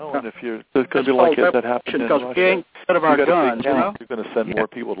 Oh, and if you're going to be like that happened in Russia, of our guns, you're going to send more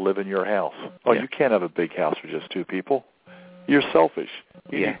people to live in your house. Oh, you can't have a big house for just 2 people. You're selfish.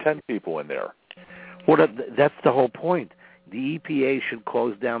 You need 10 people in there. Well, that's the whole point. The EPA should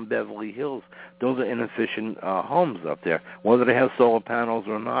close down Beverly Hills. Those are inefficient homes up there, whether they have solar panels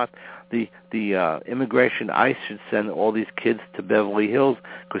or not. The immigration ICE should send all these kids to Beverly Hills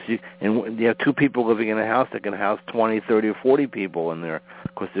because you have 2 people living in a house that can house 20, 30, or 40 people in there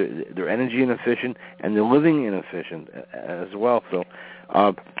because they're energy inefficient and they're living inefficient as well. So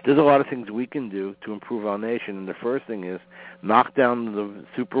there's a lot of things we can do to improve our nation, and the first thing is knock down the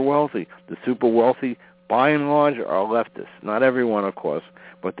super wealthy. The super wealthy, by and large, are leftists. Not everyone, of course,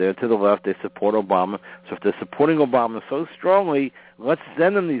 but they're to the left. They support Obama. So if they're supporting Obama so strongly, let's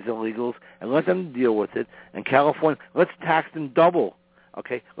send them these illegals and let them deal with it. And California, let's tax them double.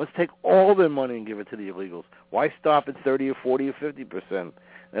 Okay, let's take all their money and give it to the illegals. Why stop at 30 or 40 or 50%?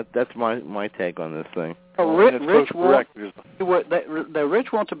 That's my take on this thing. The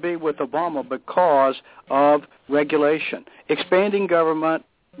rich want to be with Obama because of regulation, expanding government,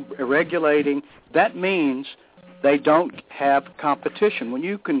 regulating. That means they don't have competition. When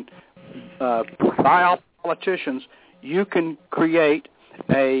you can buy off politicians, you can create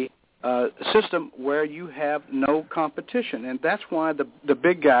a system where you have no competition, and that's why the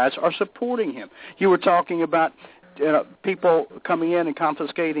big guys are supporting him. You were talking about people coming in and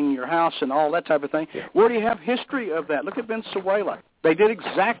confiscating your house and all that type of thing. Yeah. Where do you have history of that? Look at Venezuela. They did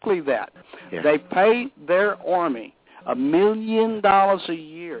exactly that. Yeah. They paid their army $1 million a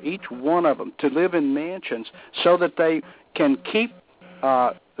year, each one of them, to live in mansions so that they can keep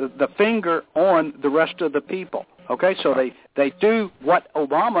the finger on the rest of the people. Okay, so they do what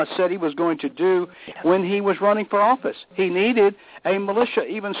Obama said he was going to do when he was running for office. He needed a militia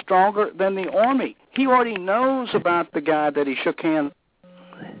even stronger than the army. He already knows about the guy that he shook hands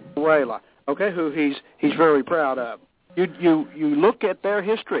with, Venezuela, okay, who he's very proud of. You look at their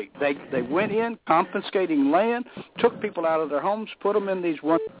history. They went in confiscating land, took people out of their homes, put them in these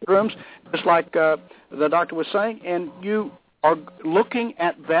one rooms, just like the doctor was saying, and you are looking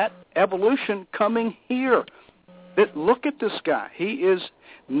at that evolution coming here. Look at this guy. He is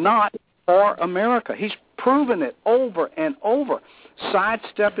not for America. He's proven it over and over,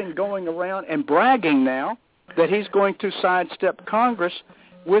 sidestepping, going around, and bragging now that he's going to sidestep Congress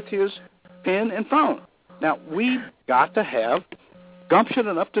with his pen and phone. Now, we've got to have gumption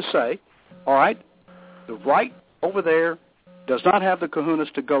enough to say, all right, the right over there does not have the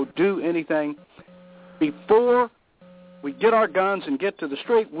kahunas to go do anything. Before we get our guns and get to the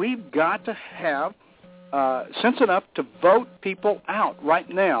street, we've got to have sense enough to vote people out right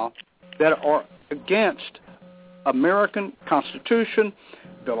now that are against American Constitution,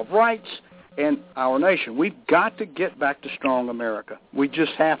 Bill of Rights, and our nation. We've got to get back to strong America. We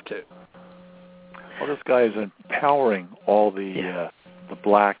just have to. Well, this guy is empowering all the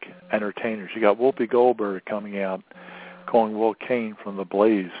black entertainers. You got Whoopi Goldberg coming out, calling Will Kane from The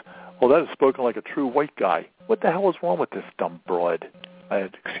Blaze. Well, that is spoken like a true white guy. What the hell is wrong with this dumb broad?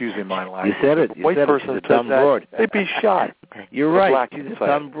 Excuse me, my language. You said it. White person She's a dumb broad. They'd be shot. You're right. She's a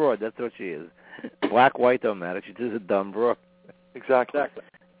dumb broad. That's what she is. Black, white don't matter. She's just a dumb broad. Exactly. Do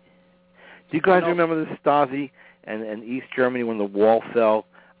you guys remember the Stasi and East Germany when the wall fell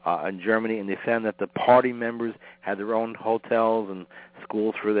in Germany, and they found that the party members had their own hotels and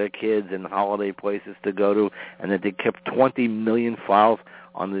schools for their kids and holiday places to go to, and that they kept 20 million files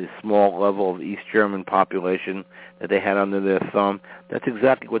on the small level of East German population that they had under their thumb? That's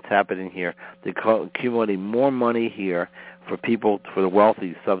exactly what's happening here. They're accumulating more money here for people, for the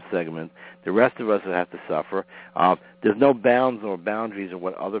wealthy subsegment. The rest of us have to suffer. There's no bounds or boundaries of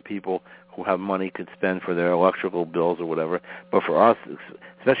what other people who have money could spend for their electrical bills or whatever. But for us,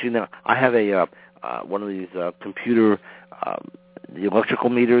 especially now, I have a one of these computer the electrical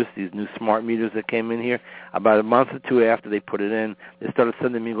meters, these new smart meters that came in here. About a month or two after they put it in, they started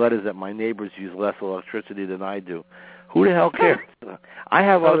sending me letters that my neighbors use less electricity than I do. Who the hell cares? I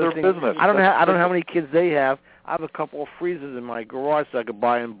have other things. Business. I don't know how many kids they have. I have a couple of freezers in my garage so I could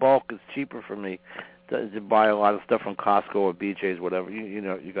buy in bulk. It's cheaper for me. to buy a lot of stuff from Costco or BJ's, whatever. You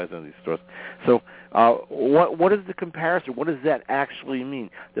know, you guys know these stores. So what is the comparison? What does that actually mean?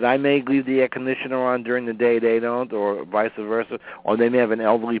 That I may leave the air conditioner on during the day, they don't, or vice versa, or they may have an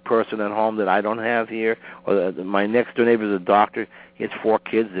elderly person at home that I don't have here, or my next door neighbor is a doctor. He has 4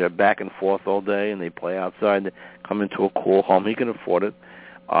 kids. They're back and forth all day, and they play outside. They come into a cool home. He can afford it.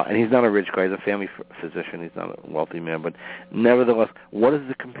 And he's not a rich guy. He's a family physician. He's not a wealthy man. But nevertheless, what does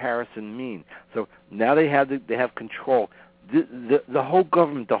the comparison mean? So now they have control. The whole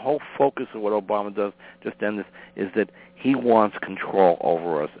government, the whole focus of what Obama does, just end this, is that he wants control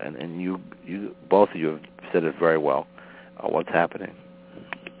over us. And you both of you have said it very well. What's happening?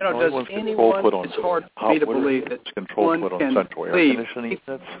 You know, does anyone? It's hard for me to believe that one can leave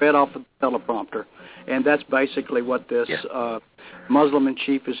read off of the teleprompter, and that's basically what this Muslim in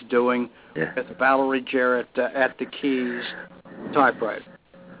chief is doing with Valerie Jarrett at the keys, typewriter.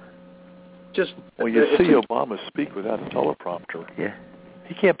 Just you see Obama speak without a teleprompter. Yeah,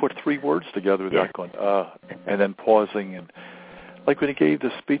 he can't put 3 words together without going and then pausing, and like when he gave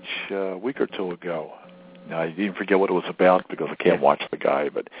the speech a week or 2 ago. Now, I didn't forget what it was about because I can't watch the guy,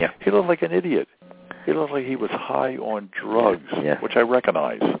 but he looked like an idiot. He looked like he was high on drugs, which I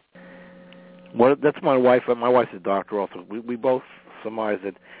recognize. Well, that's my wife. My wife's a doctor also. We both surmise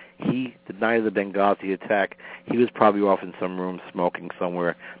that the night of the Benghazi attack, he was probably off in some room smoking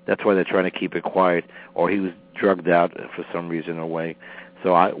somewhere. That's why they're trying to keep it quiet, or he was drugged out for some reason or way.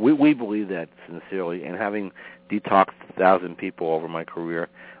 So we believe that sincerely, and having detoxed 1,000 people over my career,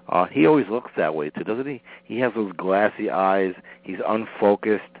 he always looks that way too, doesn't he? He has those glassy eyes. He's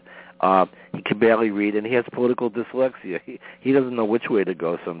unfocused. He can barely read, and he has political dyslexia. He doesn't know which way to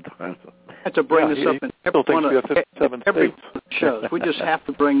go sometimes. I have to bring this up in every shows. We just have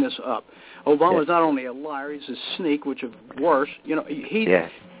to bring this up. Obama's not only a liar, he's a sneak, which is worse. You know,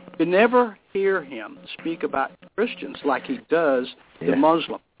 you never hear him speak about Christians like he does the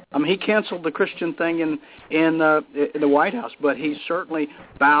Muslim. I mean, he canceled the Christian thing in the White House, but he certainly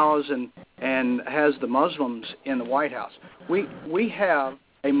bows and has the Muslims in the White House. We have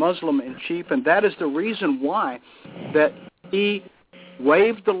a Muslim in chief, and that is the reason why that he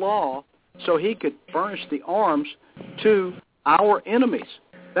waived the law so he could furnish the arms to our enemies.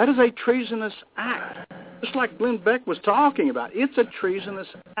 That is a treasonous act, just like Glenn Beck was talking about. It's a treasonous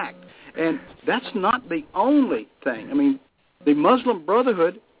act, and that's not the only thing. I mean, the Muslim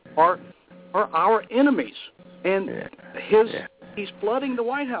Brotherhood are our enemies, and he's flooding the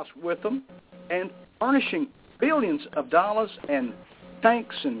White House with them and furnishing billions of dollars and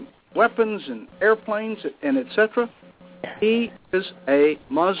tanks and weapons and airplanes and etc. He is a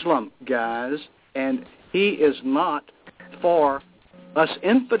Muslim, guys, and he is not for us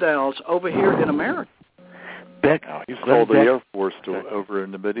infidels over here in America. Beck, he's told the Air Force over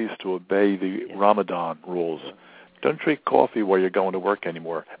in the Mideast to obey the Ramadan rules. Don't drink coffee while you're going to work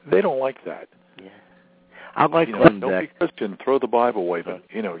anymore. They don't like that. Yeah. I like don't be Christian. Throw the Bible away. But,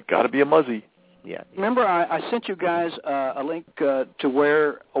 got to be a muzzy. Yeah. Remember, I sent you guys a link to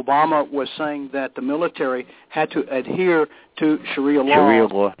where Obama was saying that the military had to adhere to Sharia law. Sharia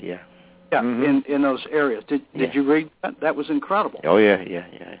law, yeah. Yeah, in those areas. Did you read that? That was incredible. Oh, yeah.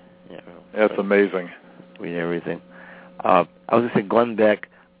 That's amazing. Read everything. I was going to say Glenn Beck.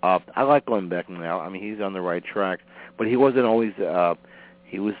 I like Glenn Beck now. I mean, he's on the right track. But he wasn't always,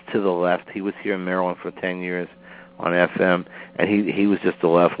 he was to the left. He was here in Maryland for 10 years on FM, and he was just a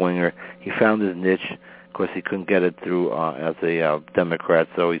left-winger. He found his niche. Of course, he couldn't get it through as a Democrat,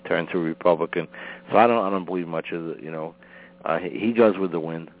 so he turned to a Republican. So I don't believe much of it, he goes with the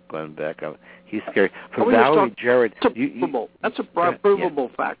wind, Glenn Beck. He's scary. For Valerie Jarrett... That's a provable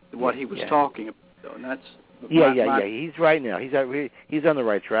fact, what he was talking about, and that's... He's right now. He's on the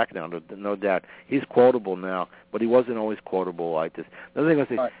right track now, no doubt. He's quotable now, but he wasn't always quotable like this. Another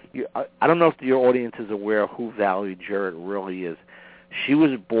thing I say, I don't know if your audience is aware of who Valerie Jarrett really is. She was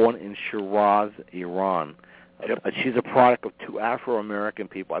born in Shiraz, Iran. Yep. She's a product of 2 Afro-American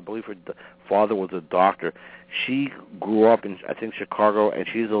people. I believe her father was a doctor. She grew up in, I think, Chicago, and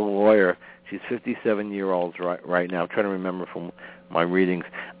she's a lawyer. She's 57-year-old right now. I'm trying to remember from my readings.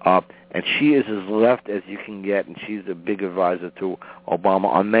 And she is as left as you can get, and she's a big advisor to Obama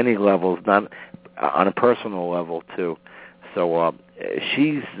on many levels, not on a personal level, too. So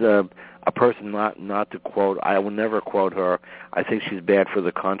she's a person not to quote. I will never quote her. I think she's bad for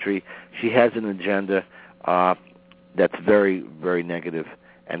the country. She has an agenda that's very, very negative.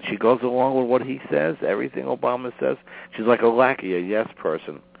 And she goes along with what he says, everything Obama says. She's like a lackey, a yes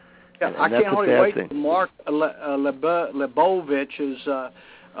person. Yeah, and I can't hardly wait till Mark Lebovich's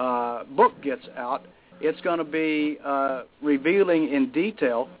book gets out. It's going to be revealing in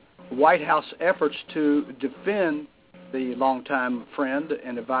detail White House efforts to defend the longtime friend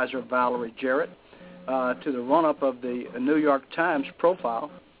and advisor of Valerie Jarrett to the run-up of the New York Times profile.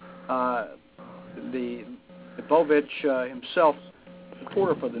 The Bovich himself,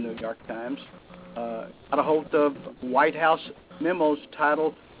 reporter for the New York Times, got a hold of White House memos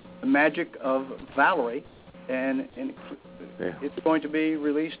titled "The Magic of Valerie," and it's going to be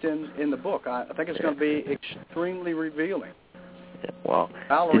released in the book. I think it's going to be extremely revealing. Well,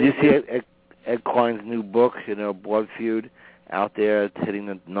 Valerie, did you see Ed Klein's new book, Blood Feud, out there? It's hitting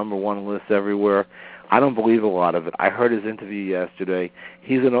the #1 list everywhere. I don't believe a lot of it. I heard his interview yesterday.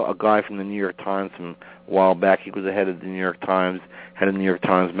 He's a guy from the New York Times from a while back. He was the head of the New York Times, head of the New York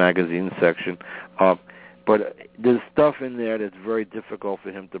Times magazine section. But there's stuff in there that's very difficult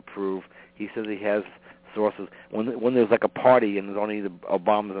for him to prove. He says he has sources. When there's like a party and there's only the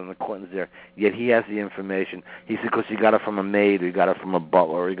Obamas and the Clintons there, yet he has the information. He said because he got it from a maid, or he got it from a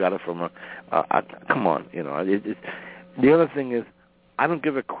butler, or he got it from a come on, The other thing is, I don't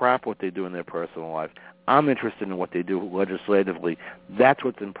give a crap what they do in their personal life. I'm interested in what they do legislatively. That's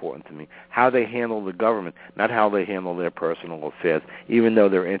what's important to me. How they handle the government, not how they handle their personal affairs. Even though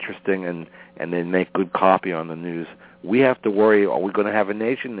they're interesting and they make good copy on the news, we have to worry, are we going to have a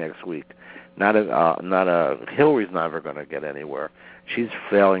nation next week? Hillary's never going to get anywhere. She's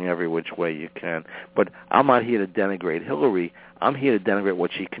failing every which way you can. But I'm not here to denigrate Hillary. I'm here to denigrate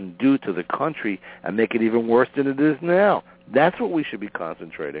what she can do to the country and make it even worse than it is now. That's what we should be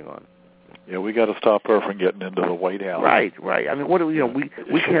concentrating on. Yeah, we got to stop her from getting into the White House. Right. I mean, what do we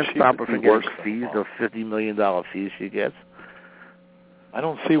can't stop her from getting fees, the $50 million fees she gets. I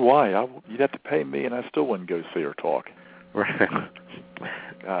don't see why. You'd have to pay me, and I still wouldn't go see her talk. Right.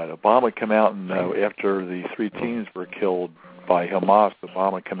 God, Obama come out and after the 3 teens were killed by Hamas,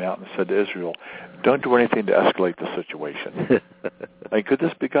 Obama come out and said to Israel, "Don't do anything to escalate the situation." Like, could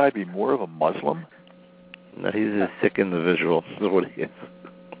this guy be more of a Muslim? No, he's a sick individual. That's what he is.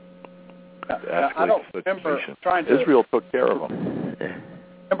 I don't remember trying to... Israel took care of him.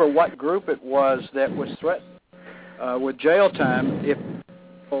 Remember what group it was that was threatened with jail time if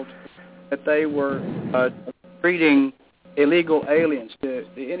that they were treating illegal aliens. Do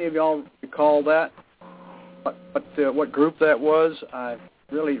any of y'all recall that? What group that was? I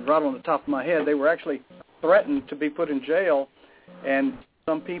really, right on the top of my head, they were actually threatened to be put in jail, and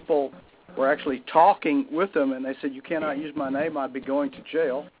some people were actually talking with them, and they said, "You cannot use my name. I'd be going to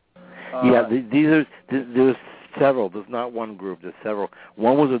jail." There's several. There's not one group. There's several.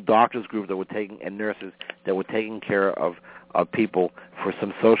 One was a doctors group that were taking, and nurses that were taking care of people for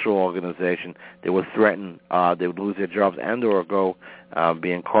some social organization. They were threatened they would lose their jobs and or go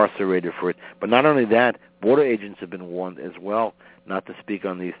be incarcerated for it. But not only that, border agents have been warned as well not to speak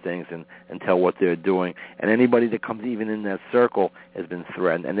on these things and tell what they're doing. And anybody that comes even in that circle has been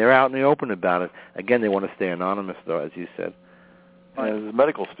threatened. And they're out in the open about it. Again, they want to stay anonymous, though, as you said. And the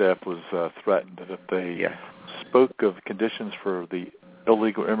medical staff was threatened that if they spoke of conditions for the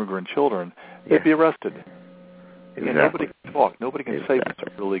illegal immigrant children, they'd be arrested. Exactly. And nobody can talk. Nobody can say what's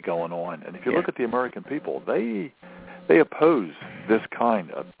really going on. And if you look at the American people, they oppose this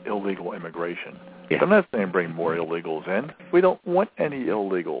kind of illegal immigration. Yeah. I'm not saying bring more illegals in. We don't want any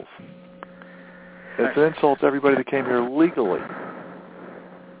illegals. It's an insult to everybody that came here legally.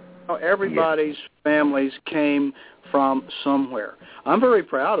 Everybody's families came from somewhere. I'm very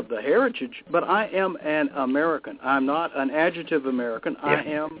proud of the heritage, but I am an American. I'm not an adjective American. I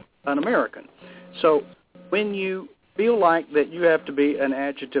am an American. So when you feel like that you have to be an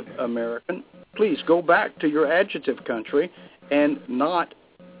adjective American, please go back to your adjective country and not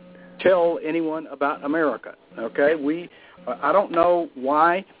tell anyone about America. Okay? I don't know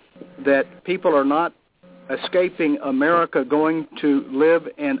why that people are not escaping America, going to live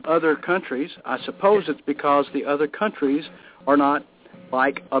in other countries. I suppose it's because the other countries are not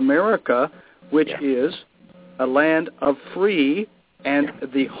like America, which is a land of free and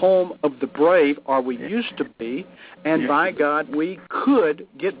the home of the brave, or we used to be. And by God, we could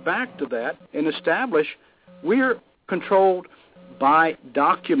get back to that and establish we're controlled by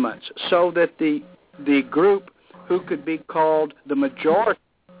documents, so that the group who could be called the majority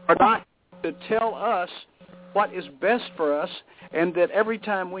are not to tell us what is best for us, and that every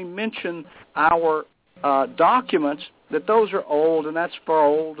time we mention our documents, that those are old, and that's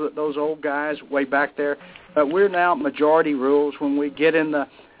for those old guys way back there. We're now majority rules when we get in the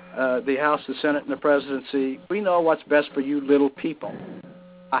House, the Senate, and the presidency. We know what's best for you little people.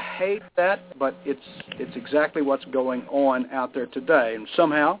 I hate that, but it's exactly what's going on out there today. And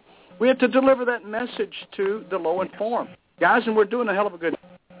somehow we have to deliver that message to the low informed. Guys, and we're doing a hell of a good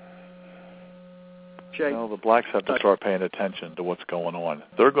appreciate. The blacks have to start paying attention to what's going on.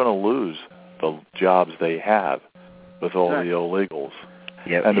 They're going to lose the jobs they have with all the illegals.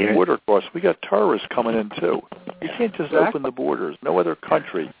 Yep. And the border cross, we got terrorists coming in too. You can't just open the borders. No other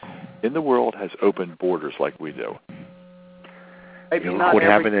country in the world has open borders like we do. Look what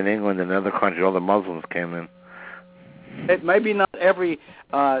happened in England and other countries. All the Muslims came in. It maybe not every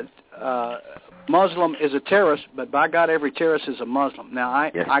Muslim is a terrorist, but by God, every terrorist is a Muslim. Now,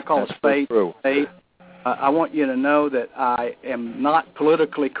 I call it spade. I want you to know that I am not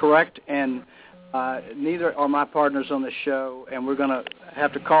politically correct, and neither are my partners on the show, and we're going to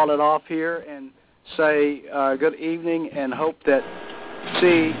have to call it off here and say good evening and hope that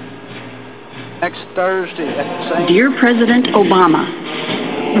see next Thursday at the same. Dear President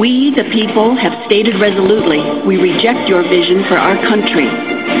Obama, we, the people, have stated resolutely we reject your vision for our country.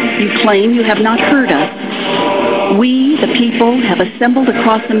 You claim you have not heard us. We, the people, have assembled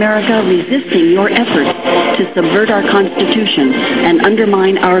across America resisting your efforts to subvert our Constitution and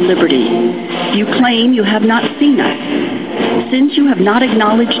undermine our liberty. You claim you have not seen us. Since you have not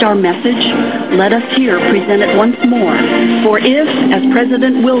acknowledged our message, let us here present it once more. For if, as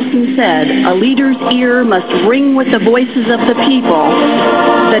President Wilson said, a leader's ear must ring with the voices of the people,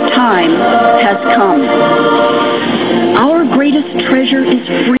 the time has come. Our greatest treasure is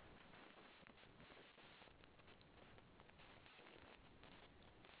freedom.